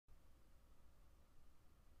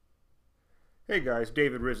Hey guys,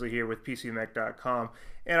 David Risley here with PCMech.com,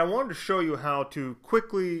 and I wanted to show you how to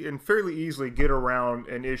quickly and fairly easily get around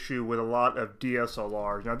an issue with a lot of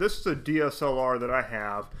DSLRs. Now this is a DSLR that I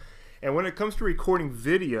have, and when it comes to recording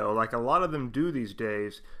video, like a lot of them do these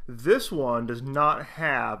days, this one does not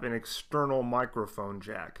have an external microphone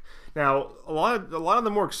jack. Now a lot of the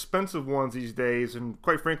more expensive ones these days, and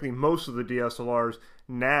quite frankly most of the DSLRs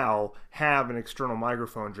now have an external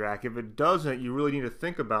microphone jack. If it doesn't, you really need to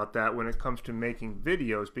think about that when it comes to making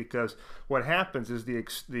videos, because what happens is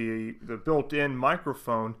the built-in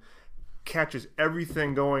microphone catches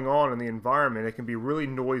everything going on in the environment. It can be really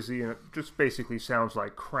noisy and it just basically sounds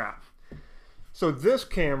like crap. So this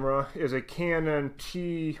camera is a Canon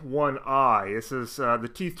T1i. This is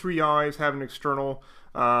the T3i's have an external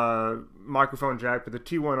microphone jack, but the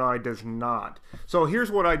T1i does not. So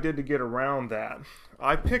here's what I did to get around that.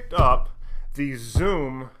 I picked up the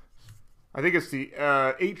Zoom, I think it's the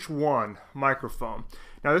H1 microphone.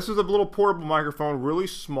 Now this is a little portable microphone, really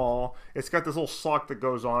small. It's got this little sock that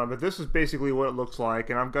goes on it, but this is basically what it looks like,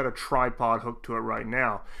 and I've got a tripod hooked to it right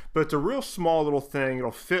now. But it's a real small little thing.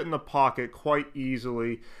 It'll fit in the pocket quite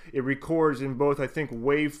easily. It records in both, I think,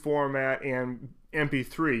 WAV format and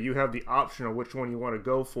MP3. You have the option of which one you want to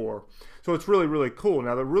go for. So it's really, really cool.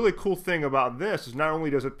 Now the really cool thing about this is not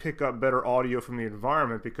only does it pick up better audio from the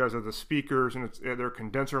environment because of the speakers and their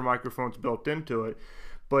condenser microphones built into it,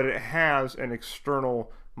 but it has an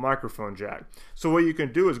external microphone jack. So what you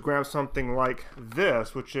can do is grab something like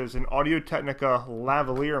this, which is an Audio-Technica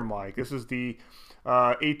lavalier mic. This is the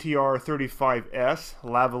ATR35S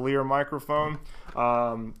lavalier microphone.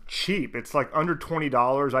 Cheap. It's like under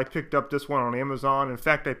 $20. I picked up this one on Amazon. In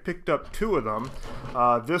fact, I picked up two of them.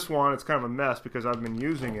 This one, it's kind of a mess because I've been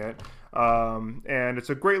using it. And it's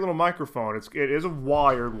a great little microphone. It is a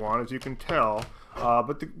wired one, as you can tell.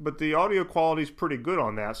 But the audio quality is pretty good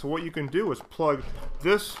on that. So what you can do is plug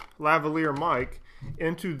this lavalier mic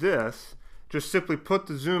into this. Just simply put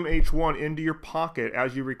the Zoom H1 into your pocket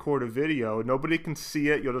as you record a video. Nobody can see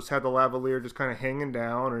it. You'll just have the lavalier just kind of hanging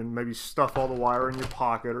down, and maybe stuff all the wire in your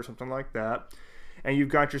pocket or something like that. And you've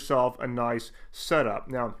got yourself a nice setup.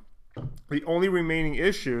 Now, the only remaining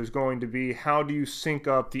issue is going to be how do you sync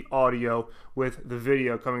up the audio with the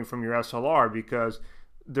video coming from your SLR, because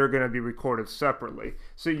they're going to be recorded separately.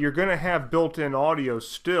 So you're going to have built-in audio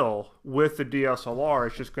still with the DSLR.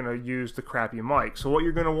 It's just going to use the crappy mic. So what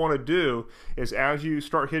you're going to want to do is, as you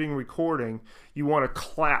start hitting recording, you want to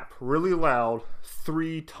clap really loud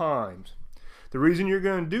 3 times. The reason you're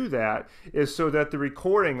going to do that is so that the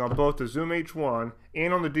recording on both the Zoom H1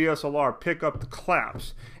 and on the DSLR pick up the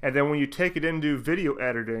claps. And then when you take it into video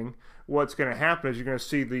editing, what's going to happen is you're going to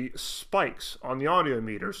see the spikes on the audio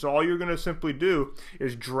meter. So all you're going to simply do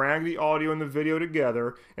is drag the audio and the video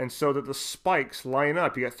together, and so that the spikes line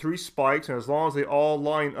up. You got 3 spikes, and as long as they all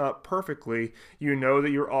line up perfectly, you know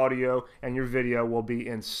that your audio and your video will be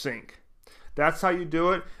in sync. That's how you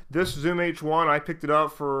do it. This Zoom H1, I picked it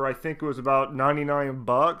up for, I think it was about 99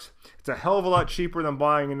 bucks. It's a hell of a lot cheaper than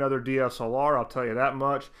buying another DSLR, I'll tell you that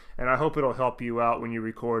much, and I hope it'll help you out when you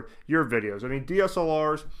record your videos. I mean,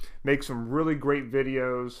 DSLRs make some really great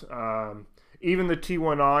videos. Even the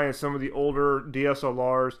T1i and some of the older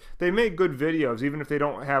DSLRs, they make good videos, even if they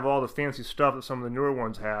don't have all the fancy stuff that some of the newer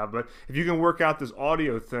ones have. But if you can work out this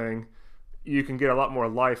audio thing, you can get a lot more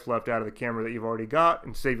life left out of the camera that you've already got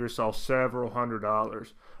and save yourself several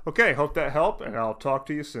 $100s. Okay, hope that helped, and I'll talk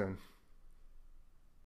to you soon.